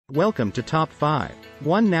Welcome to Top 5.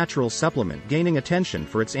 One natural supplement gaining attention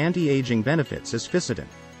for its anti-aging benefits is fisetin.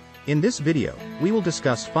 In this video, we will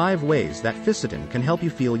discuss 5 ways that fisetin can help you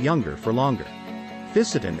feel younger for longer.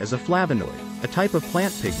 Fisetin is a flavonoid, a type of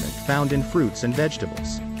plant pigment found in fruits and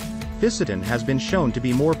vegetables. Fisetin has been shown to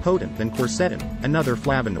be more potent than quercetin, another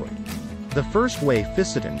flavonoid. The first way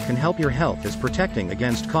fisetin can help your health is protecting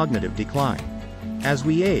against cognitive decline. As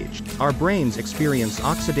we age, our brains experience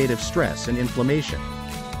oxidative stress and inflammation,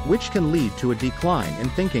 which can lead to a decline in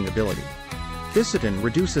thinking ability. Fisetin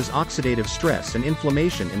reduces oxidative stress and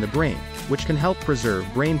inflammation in the brain, which can help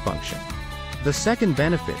preserve brain function. The second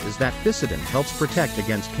benefit is that fisetin helps protect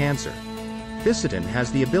against cancer. Fisetin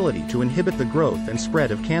has the ability to inhibit the growth and spread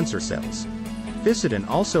of cancer cells. Fisetin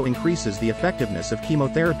also increases the effectiveness of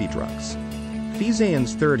chemotherapy drugs.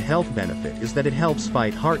 Fisetin's third health benefit is that it helps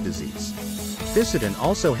fight heart disease. Fisetin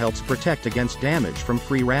also helps protect against damage from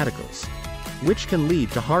free radicals, which can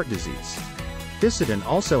lead to heart disease. Fisetin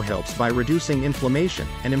also helps by reducing inflammation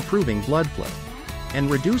and improving blood flow,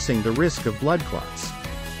 and reducing the risk of blood clots.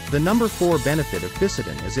 The number 4 benefit of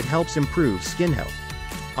fisetin is it helps improve skin health.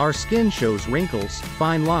 Our skin shows wrinkles,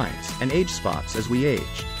 fine lines, and age spots as we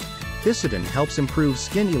age. Fisetin helps improve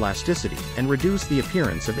skin elasticity and reduce the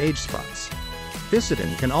appearance of age spots.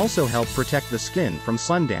 Fisetin can also help protect the skin from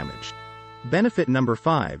sun damage. Benefit number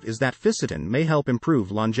 5 is that fisetin may help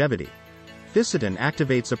improve longevity. Fisetin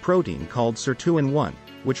activates a protein called sirtuin-1,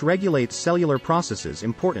 which regulates cellular processes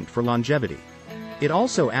important for longevity. It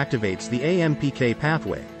also activates the AMPK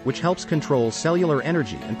pathway, which helps control cellular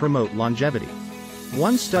energy and promote longevity.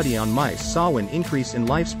 One study on mice saw an increase in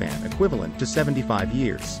lifespan equivalent to 75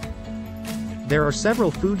 years. There are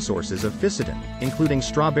several food sources of fisetin, including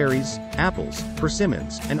strawberries, apples,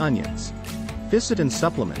 persimmons, and onions. Fisetin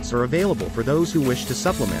supplements are available for those who wish to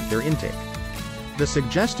supplement their intake. The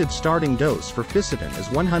suggested starting dose for fisetin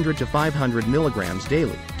is 100 to 500 milligrams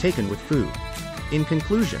daily, taken with food. In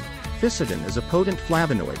conclusion, fisetin is a potent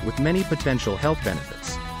flavonoid with many potential health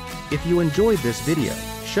benefits. If you enjoyed this video,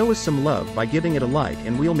 show us some love by giving it a like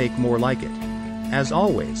and we'll make more like it. As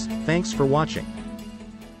always, thanks for watching.